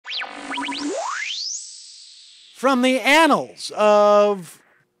from the annals of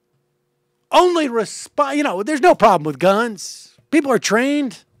only response. You know, there's no problem with guns. People are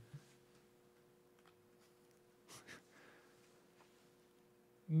trained.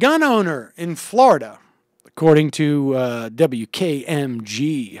 Gun owner in Florida, according to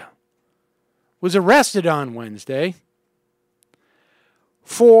WKMG, was arrested on Wednesday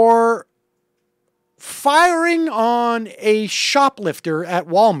for firing on a shoplifter at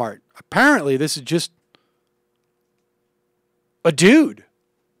Walmart. Apparently, this is just a dude,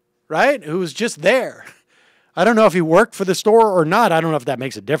 right, who was just there. I don't know if he worked for the store or not. I don't know if that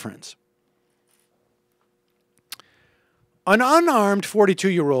makes a difference. An unarmed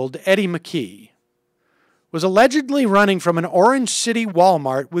 42-year-old, Eddie McKee, was allegedly running from an Orange City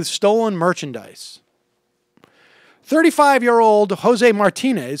Walmart with stolen merchandise. 35-year-old Jose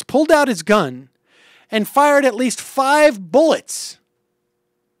Martinez pulled out his gun and fired at least 5 bullets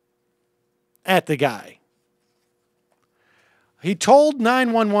at the guy. He told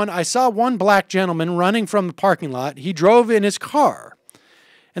 911, "I saw one black gentleman running from the parking lot. He drove in his car,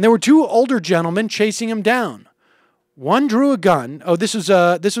 and there were 2 older gentlemen chasing him down. One drew a gun." Oh, this was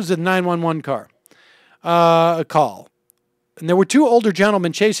a 911 call. And there were 2 older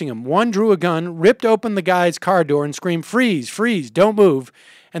gentlemen chasing him. One drew a gun, ripped open the guy's car door and screamed, "Freeze, freeze, don't move,"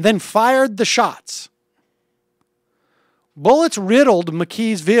 and then fired the shots. Bullets riddled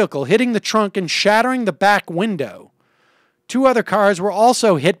McKee's vehicle, hitting the trunk and shattering the back window. 2 other cars were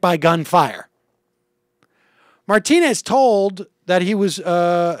also hit by gunfire. Martinez told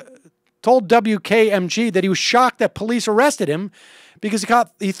WKMG that he was shocked that police arrested him because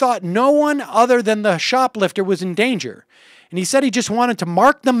he thought no one other than the shoplifter was in danger. And he said he just wanted to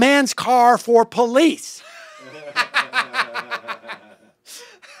mark the man's car for police.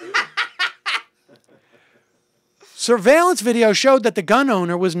 Surveillance video showed that the gun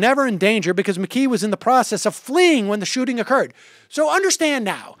owner was never in danger because McKee was in the process of fleeing when the shooting occurred. So understand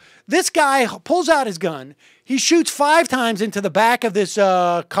now, this guy pulls out his gun, he shoots 5 times into the back of this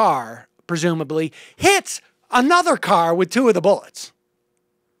car, presumably, hits another car with 2 of the bullets.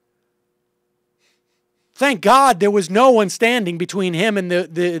 Thank God there was no one standing between him and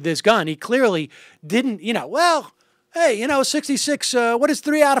this gun. He clearly didn't, well, hey, 66, what is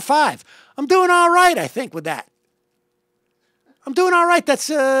 3 out of 5? I'm doing all right, I think, with that. I'm doing all right. That's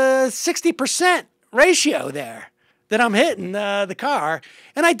a 60% ratio there that I'm hitting the car.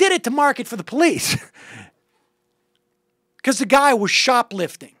 And I did it to mark it for the police because the guy was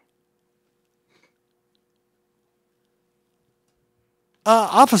shoplifting.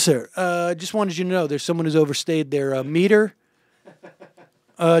 Officer, just wanted you to know there's someone who's overstayed their meter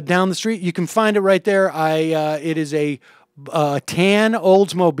down the street. You can find it right there. It is a tan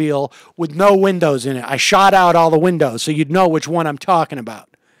Oldsmobile with no windows in it. I shot out all the windows so you'd know which one I'm talking about.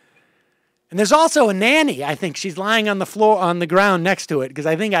 And there's also a nanny. I think she's lying on the floor, on the ground next to it, because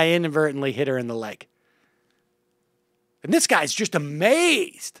I think I inadvertently hit her in the leg. And this guy's just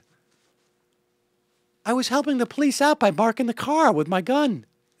amazed. I was helping the police out by marking the car with my gun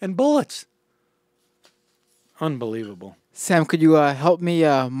and bullets. Unbelievable. Sam, could you help me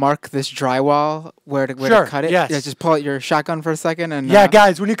mark this drywall where to cut it? Yes. Yeah, just pull out your shotgun for a second. And yeah,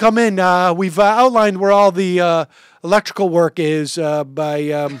 guys, when you come in, we've outlined where all the electrical work is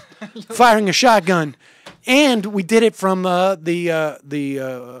by firing a shotgun, and we did it from down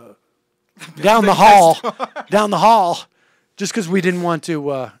the hall, just because we didn't want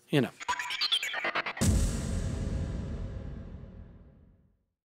to,